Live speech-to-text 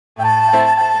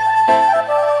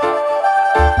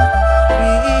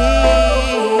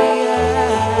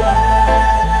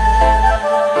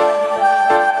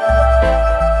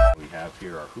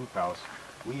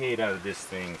We ate out of this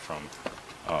thing from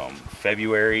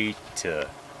February to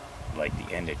like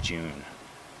the end of June.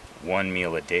 One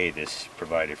meal a day this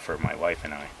provided for my wife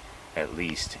and I, at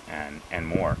least, and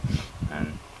more.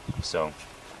 And so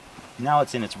now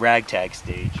it's in its ragtag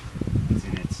stage. It's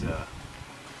in its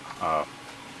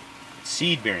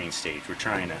seed bearing stage. We're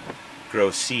trying to grow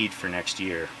seed for next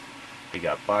year. We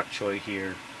got bok choy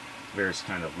here, various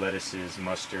kind of lettuces,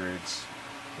 mustards.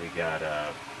 We got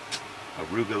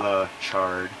arugula,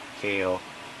 chard, kale,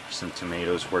 some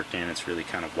tomatoes worked in. It's really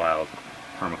kind of wild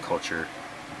permaculture.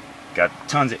 Got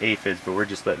tons of aphids, but we're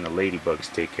just letting the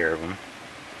ladybugs take care of them.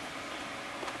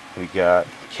 We got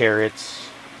carrots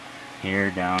here,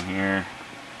 down here.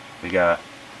 We got,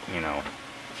 you know,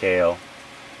 kale,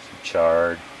 some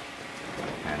chard,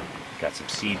 and got some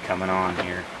seed coming on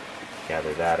here.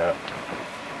 Gather that up.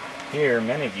 Here,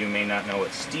 many of you may not know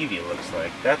what stevia looks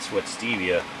like. That's what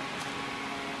stevia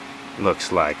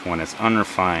looks like when it's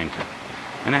unrefined.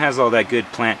 And it has all that good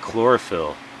plant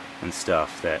chlorophyll and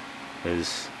stuff that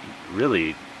is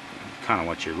really kind of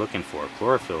what you're looking for.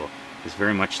 Chlorophyll is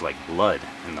very much like blood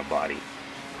in the body.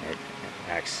 It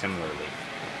acts similarly.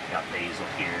 Got basil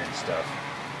here and stuff.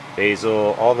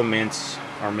 Basil, all the mints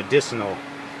are medicinal.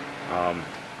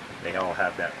 They all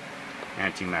have that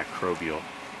antimicrobial,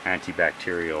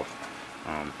 antibacterial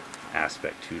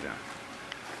aspect to them.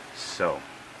 So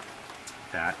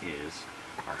that is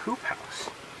our hoop house.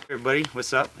 Hey everybody,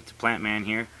 what's up? It's Plant Man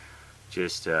here.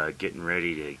 Just getting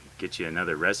ready to get you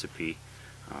another recipe.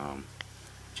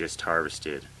 Just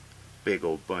harvested big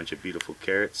old bunch of beautiful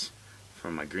carrots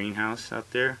from my greenhouse out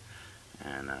there,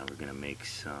 and we're gonna make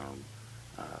some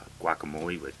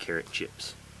guacamole with carrot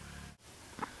chips.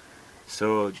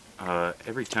 So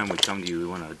every time we come to you, we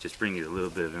want to just bring you a little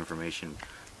bit of information,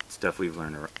 stuff we've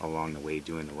learned along the way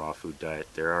doing the raw food diet.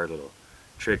 There are little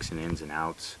tricks and ins and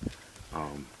outs.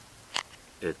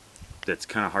 That's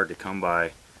kind of hard to come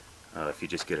by if you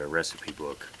just get a recipe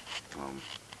book.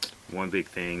 One big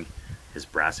thing is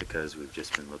brassicas. We've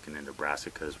just been looking into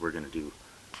brassicas. We're going to do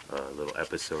a little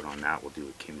episode on that. We'll do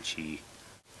a kimchi,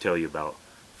 tell you about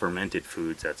fermented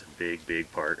foods. That's a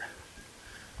big part.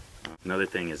 Another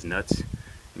thing is nuts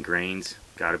and grains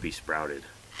got to be sprouted,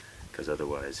 because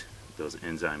otherwise those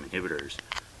enzyme inhibitors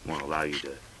won't allow you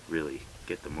to really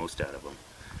get the most out of them.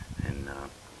 And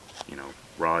you know,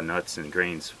 raw nuts and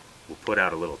grains will put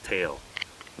out a little tail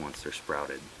once they're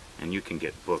sprouted, and you can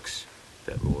get books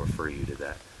that will refer you to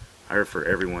that. I refer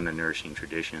everyone to Nourishing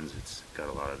Traditions. It's got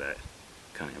a lot of that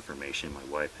kind of information. My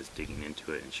wife is digging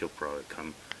into it, and she'll probably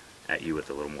come at you with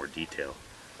a little more detail.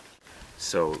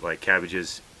 So like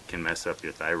cabbages can mess up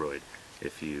your thyroid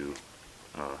if you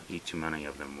eat too many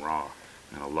of them raw,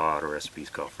 and a lot of recipes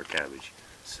call for cabbage.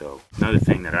 So another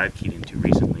thing that I've keyed into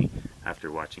recently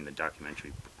after watching the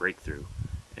documentary Breakthrough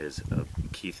is a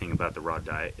key thing about the raw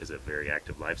diet is a very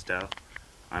active lifestyle.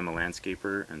 I'm a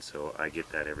landscaper, and so I get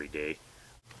that every day.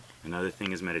 Another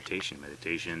thing is meditation.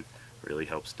 Meditation really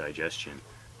helps digestion.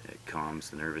 It calms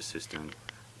the nervous system.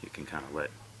 You can kind of let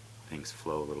things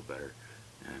flow a little better.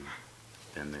 And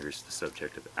then there's the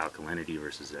subject of alkalinity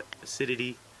versus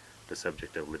acidity, the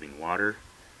subject of living water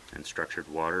and structured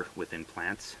water within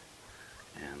plants,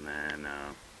 and then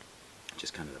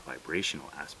just kind of the vibrational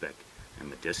aspect and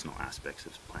medicinal aspects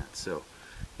of plants. So,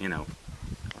 you know,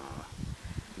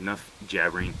 enough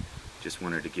jabbering. Just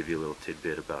wanted to give you a little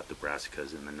tidbit about the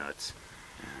brassicas and the nuts,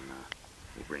 and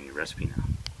we'll bring you a recipe now.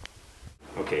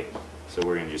 Okay, so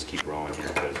we're going to just keep rolling here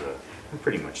because we're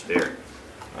pretty much there.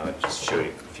 Just show you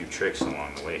a few tricks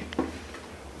along the way.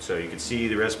 So you can see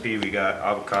the recipe. We got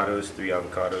avocados, 3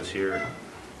 avocados here.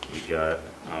 We got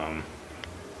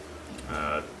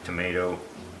tomato,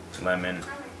 lemon,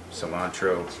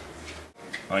 cilantro,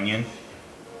 onion,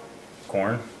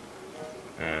 corn,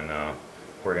 and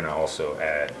we're gonna also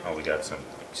add, we got some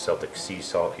Celtic sea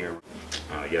salt here.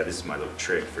 Yeah, this is my little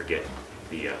trick for getting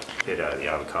the pit out of the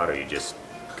avocado. You just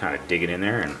kind of dig it in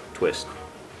there and twist.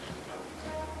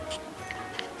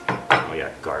 Oh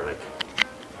yeah, garlic.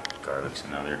 Garlic's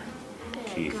another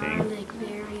key thing. Garlic,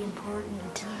 very important.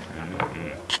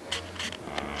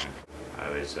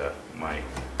 My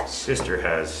sister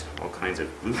has all kinds of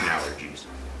gluten allergies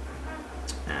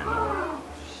and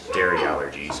dairy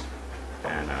allergies,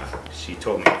 and she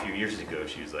told me a few years ago,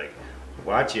 she was like,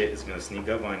 watch it, it's gonna sneak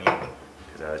up on you,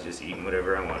 because I was just eating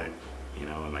whatever I wanted, you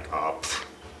know. I'm like, oh,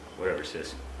 whatever,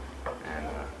 sis.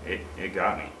 And it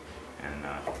got me, and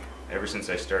ever since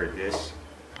I started this,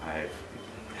 I've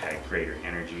had greater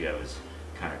energy. I was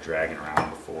kind of dragging around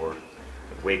before.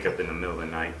 I'd wake up in the middle of the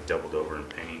night, doubled over in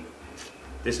pain.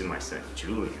 This is my son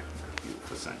Julian, my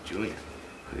beautiful son Julian,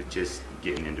 who's just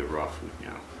getting into raw food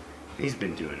now. He's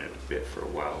been doing it a bit for a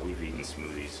while. We've eaten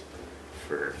smoothies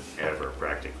forever,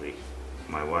 practically.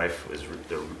 My wife was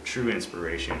the true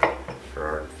inspiration for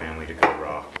our family to go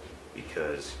raw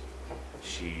because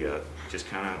she just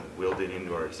kind of willed it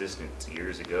into our existence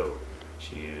years ago.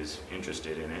 She was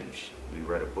interested in it. We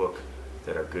read a book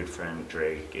that our good friend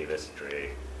Dre gave us.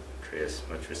 Dre has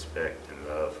much respect and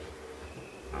love.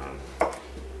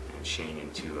 And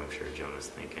Shannon too, I'm sure Jonah's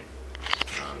thinking.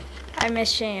 I miss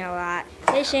Shannon a lot.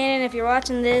 Hey Shannon, if you're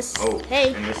watching this,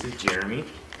 hey. And this is Jeremy.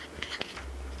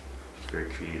 Very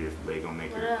creative Lego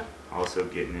maker. Also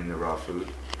getting into raw food.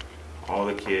 All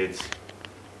the kids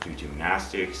do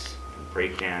gymnastics and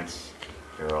breakdance.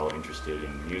 They're all interested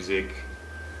in music.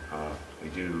 We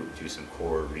do some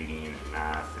core reading and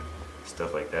math and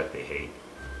stuff like that they hate.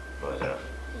 But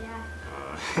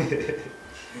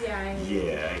Yeah,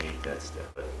 I hate that stuff.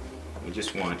 But we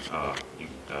just want our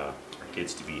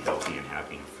kids to be healthy and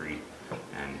happy and free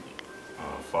and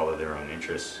follow their own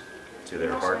interests to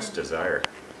their heart's desire,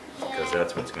 because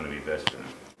that's what's going to be best for them.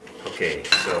 Okay,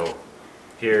 so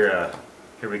here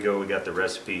we go. We got the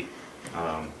recipe.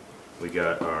 We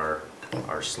got our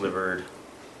slivered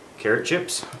carrot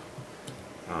chips.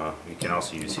 You can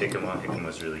also use jicama.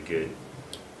 Jicama's really good.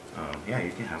 Yeah,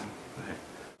 you can have them. Go ahead.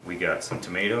 We got some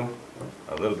tomato,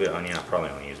 a little bit of onion. I'll probably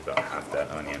only use about half that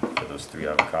onion for those 3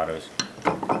 avocados.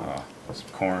 Some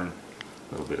corn,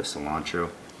 a little bit of cilantro.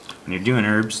 When you're doing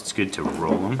herbs, it's good to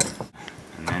roll them,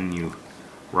 and then you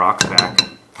rock back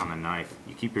on the knife.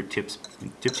 You keep your tips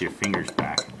of your fingers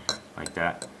back like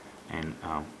that, and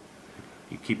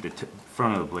you keep the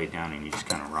front of the blade down, and you just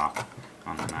kind of rock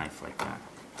on the knife like that.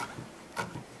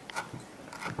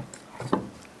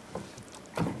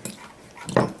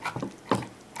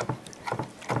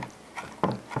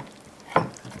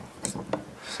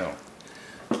 So,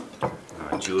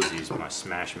 Jules is my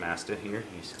smash master here.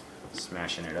 He's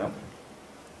smashing it up.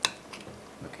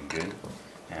 Looking good.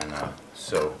 And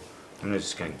so, I'm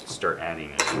just going to start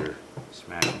adding as we're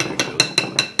smashing it.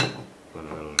 Put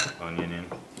a little onion in.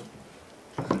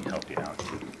 Let me help you out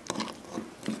too.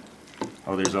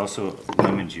 Oh, there's also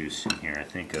lemon juice in here. I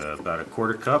think about a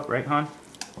 1/4 cup, right, hon?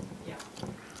 Yeah.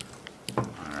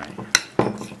 All right.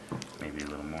 Maybe a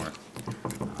little more.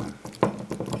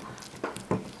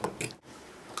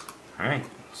 All right.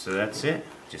 So that's it.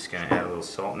 Just gonna add a little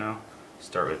salt now.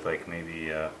 Start with like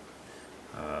maybe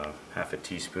half a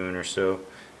teaspoon or so,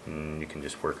 and you can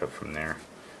just work up from there.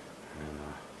 And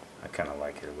I kind of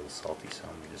like it a little salty, so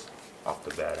I'm gonna just off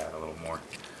the bat add a little more.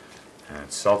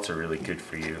 And salts are really good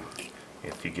for you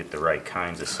if you get the right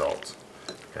kinds of salt.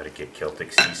 Got to get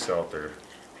Celtic sea salt or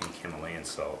pink Himalayan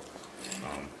salt.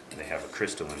 They have a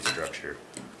crystalline structure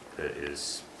that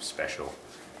is special,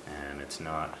 and it's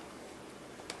not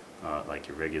like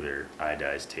your regular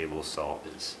iodized table salt.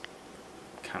 Is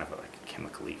kind of like a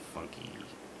chemically funky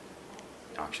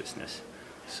noxiousness.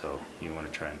 So you want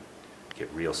to try and get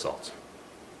real salt.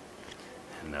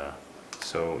 And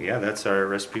so yeah, that's our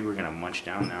recipe. We're gonna munch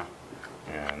down now.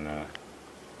 And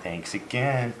thanks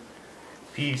again.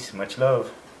 Peace, much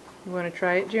love. You want to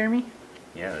try it, Jeremy?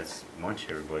 Yeah, let's munch,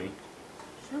 everybody.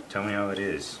 Tell me how it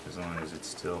is, as long as it's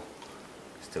still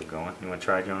going. You want to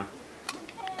try, Jonah?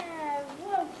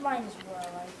 Well, might as well,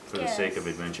 I For the guess. sake of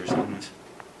adventuresomeness.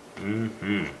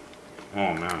 Mm-hmm.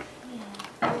 Oh man,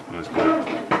 Yeah. that's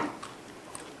good.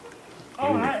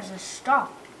 Oh, that is a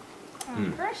stop.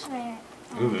 Mm. Personally,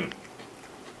 Ooh.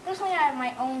 personally, I have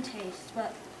my own taste,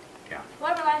 but Yeah.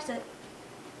 whoever likes it,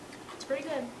 it's pretty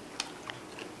good.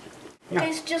 Yeah. It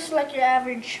tastes just like your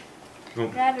average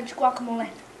guacamole.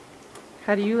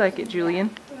 How do you like it,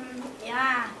 Julian?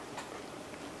 Yeah.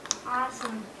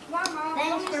 Awesome.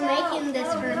 Thanks for making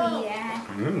this for me, Dad.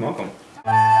 You're welcome.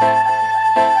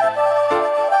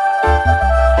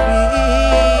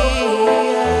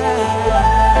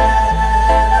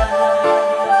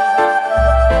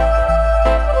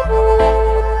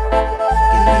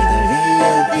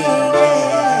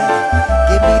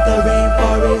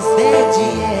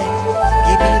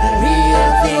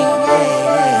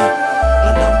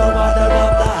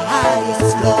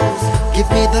 Give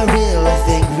me the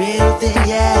real thing,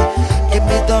 yeah. Give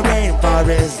me the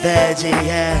rainforest veggie,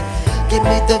 yeah. Give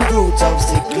me the fruits of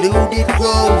secluded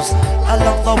groves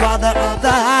along the water of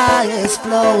the highest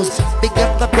flows. Pick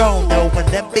up the brown now and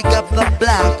then pick up the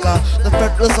black. The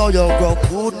fertile soil grow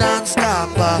food non-stop.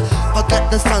 Forget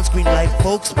the sunscreen like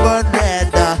folks burn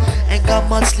red. And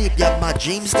come on sleep, yeah, my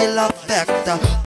dreams still affect.